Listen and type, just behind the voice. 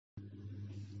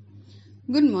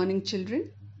Good morning, children.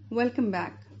 Welcome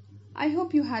back. I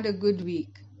hope you had a good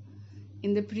week.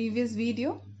 In the previous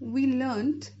video, we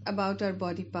learned about our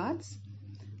body parts.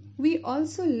 We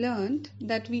also learned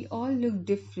that we all look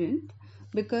different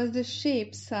because the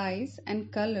shape, size,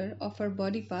 and color of our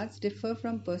body parts differ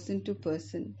from person to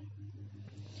person.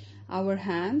 Our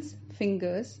hands,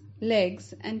 fingers,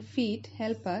 legs, and feet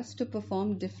help us to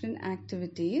perform different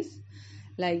activities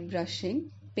like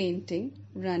brushing, painting,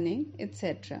 running,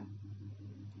 etc.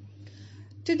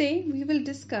 Today, we will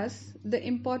discuss the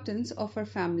importance of our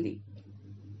family.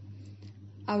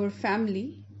 Our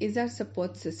family is our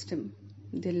support system.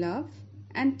 They love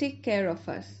and take care of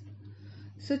us.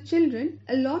 So, children,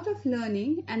 a lot of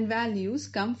learning and values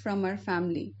come from our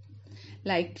family,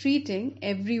 like treating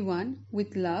everyone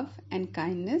with love and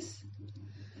kindness,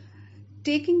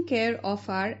 taking care of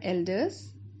our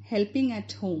elders, helping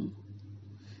at home.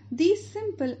 These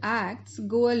simple acts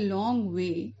go a long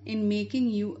way in making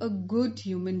you a good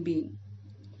human being.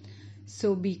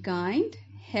 So be kind,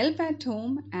 help at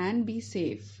home, and be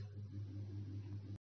safe.